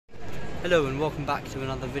Hello and welcome back to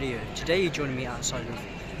another video. Today you're joining me outside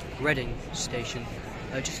of Reading station.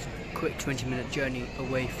 Just a quick 20-minute journey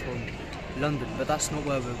away from London, but that's not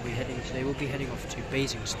where we'll be heading today. We'll be heading off to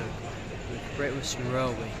Basingstoke with Great Western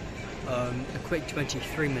Railway. A quick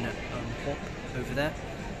 23-minute hop over there.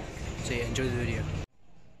 So yeah, enjoy the video.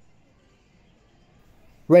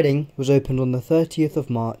 Reading was opened on the 30th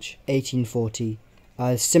of March 1840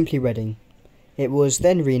 as simply Reading. It was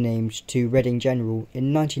then renamed to Reading General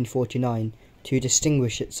in 1949 to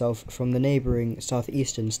distinguish itself from the neighbouring South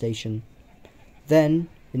Eastern station. Then,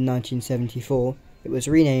 in 1974, it was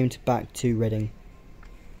renamed back to Reading.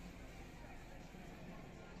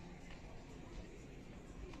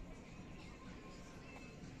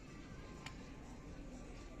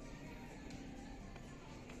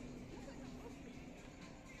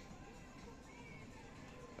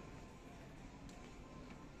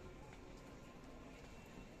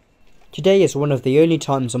 Today is one of the only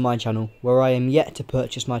times on my channel where I am yet to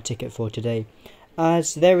purchase my ticket for today,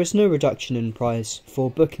 as there is no reduction in price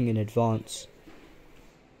for booking in advance.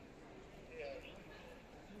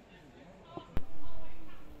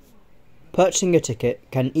 Purchasing a ticket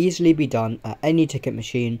can easily be done at any ticket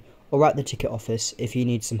machine or at the ticket office if you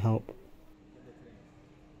need some help.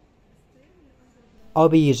 I'll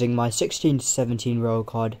be using my 16 to 17 rail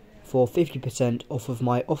card for 50% off of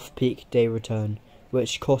my off-peak day return,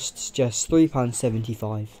 which costs just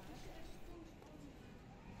 £3.75.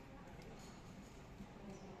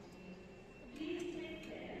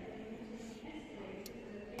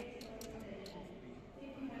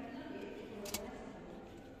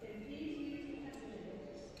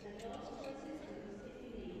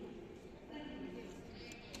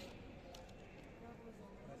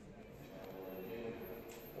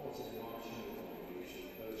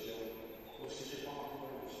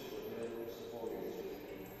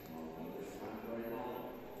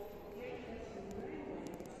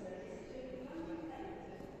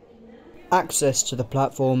 Access to the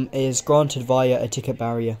platform is granted via a ticket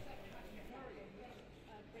barrier.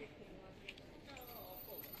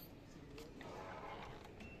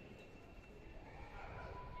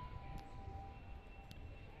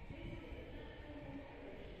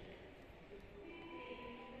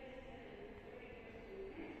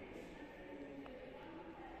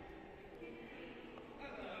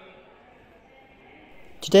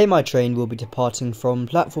 Today my train will be departing from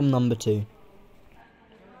platform number 2.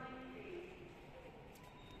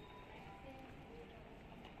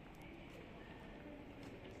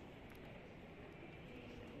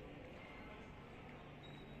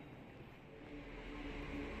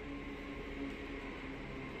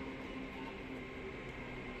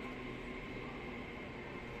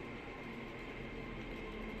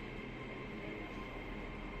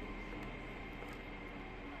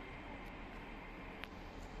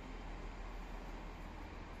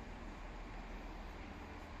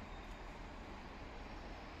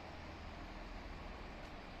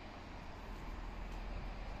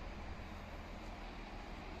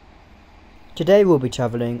 Today we'll be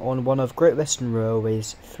travelling on one of Great Western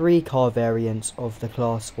Railway's 3 car variants of the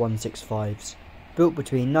Class 165s, built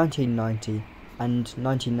between 1990 and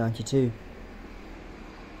 1992.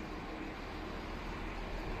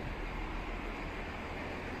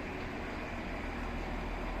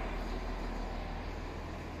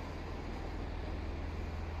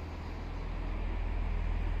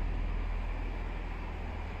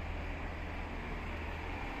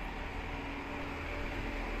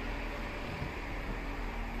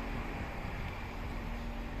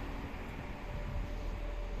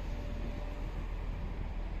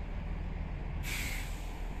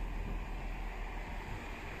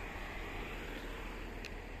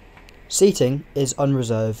 Seating is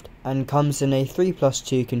unreserved and comes in a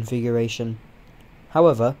 3+2 configuration.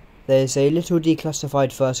 However, there is a little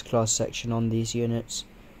declassified first class section on these units,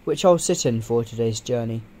 which I'll sit in for today's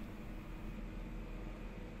journey.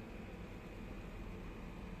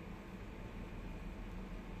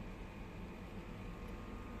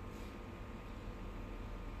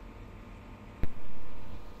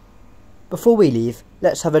 Before we leave,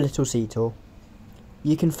 let's have a little sea tour.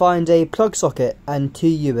 You can find a plug socket and 2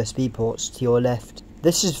 USB ports to your left.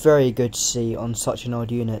 This is very good to see on such an old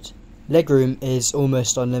unit. Legroom is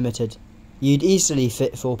almost unlimited. You'd easily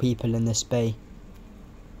fit 4 people in this bay.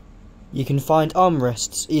 You can find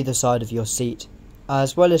armrests either side of your seat,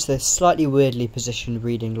 as well as this slightly weirdly positioned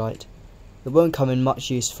reading light. It won't come in much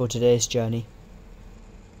use for today's journey.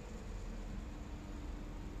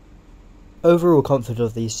 Overall comfort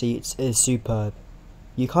of these seats is superb.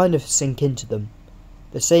 You kind of sink into them.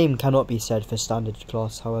 The same cannot be said for standard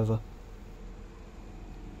class, however.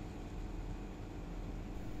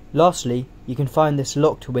 Lastly, you can find this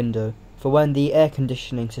locked window for when the air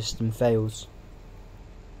conditioning system fails.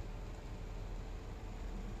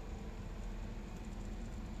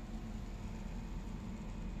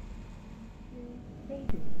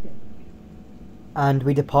 And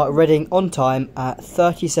we depart Reading on time at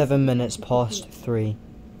 37 minutes past 3.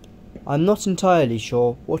 I'm not entirely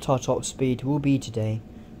sure what our top speed will be today,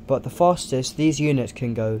 but the fastest these units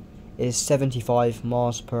can go is 75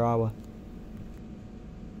 miles per hour.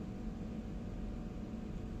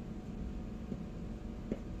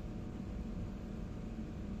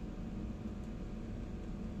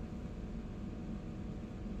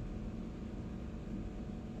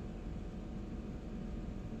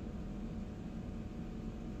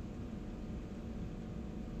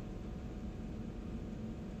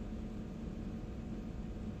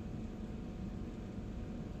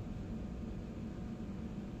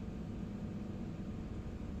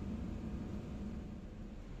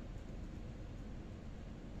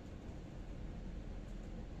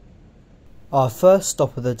 Our first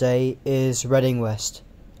stop of the day is Reading West,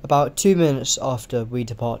 about 2 minutes after we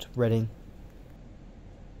depart Reading.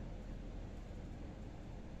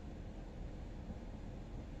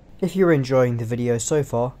 If you're enjoying the video so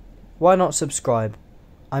far, why not subscribe?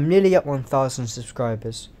 I'm nearly at 1,000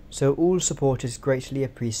 subscribers, so all support is greatly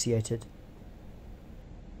appreciated.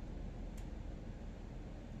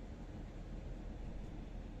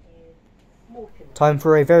 Time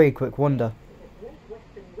for a very quick wander.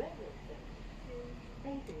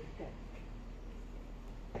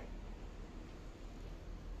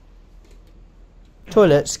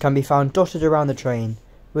 Toilets can be found dotted around the train,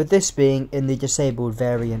 with this being in the disabled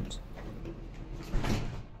variant.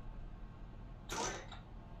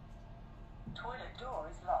 Toilet door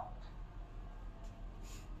is locked.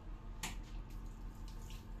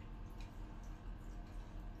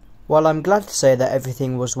 While I'm glad to say that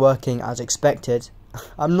everything was working as expected,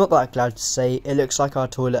 I'm not that glad to say it looks like our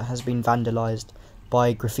toilet has been vandalised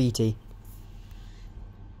by graffiti.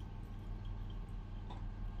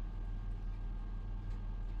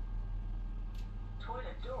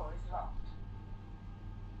 Toilet door is locked.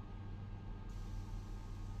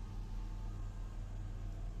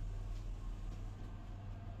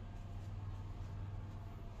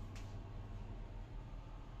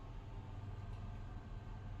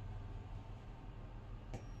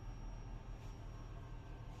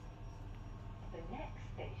 The next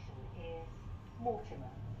station is Mortimer.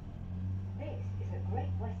 This is a Great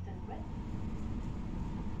Western Railway.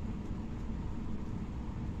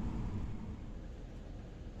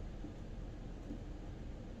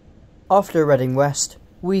 After Reading West,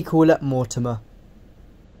 we call at Mortimer.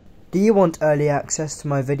 Do you want early access to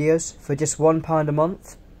my videos for just £1 a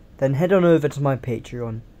month? Then head on over to my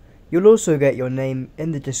Patreon. You'll also get your name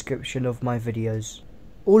in the description of my videos.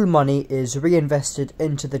 All money is reinvested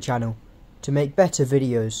into the channel to make better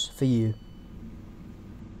videos for you.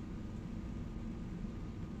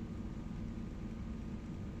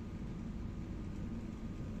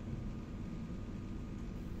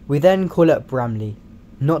 We then call at Bramley,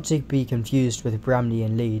 not to be confused with Bramley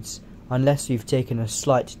in Leeds, unless you've taken a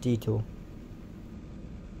slight detour.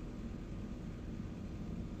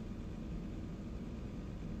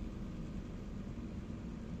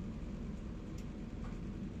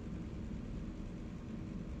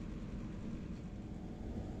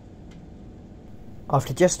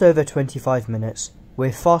 After just over 25 minutes,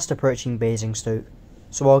 we're fast approaching Basingstoke,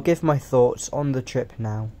 so I'll give my thoughts on the trip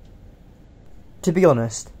now. To be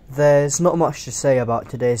honest, there's not much to say about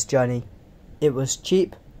today's journey. It was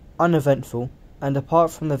cheap, uneventful, and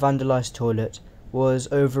apart from the vandalised toilet, was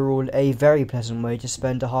overall a very pleasant way to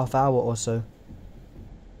spend a half hour or so.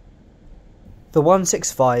 The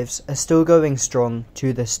 165s are still going strong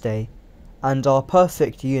to this day, and are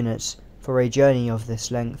perfect units for a journey of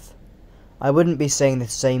this length. I wouldn't be saying the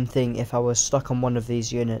same thing if I was stuck on one of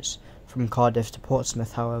these units from Cardiff to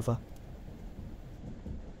Portsmouth, however.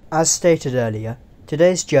 As stated earlier,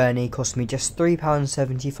 today's journey cost me just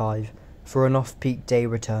 £3.75 for an off-peak day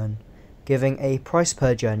return, giving a price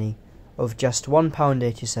per journey of just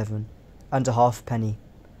 £1.87 and a half penny,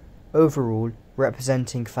 overall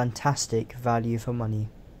representing fantastic value for money.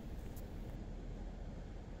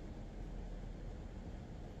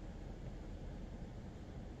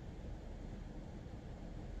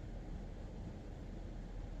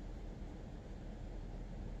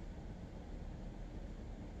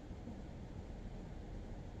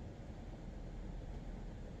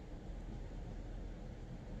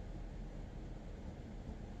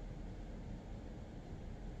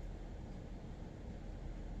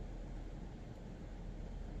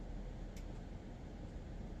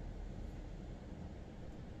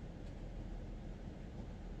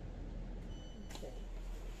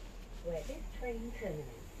 where this train terminates.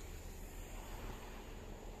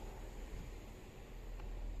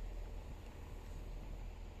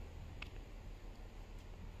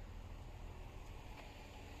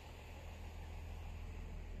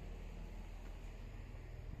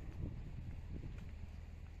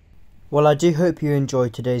 Well, I do hope you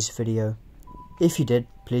enjoyed today's video. If you did,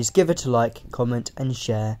 please give it a like, comment and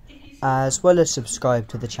share, as well as subscribe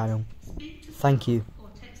to the channel. Thank you.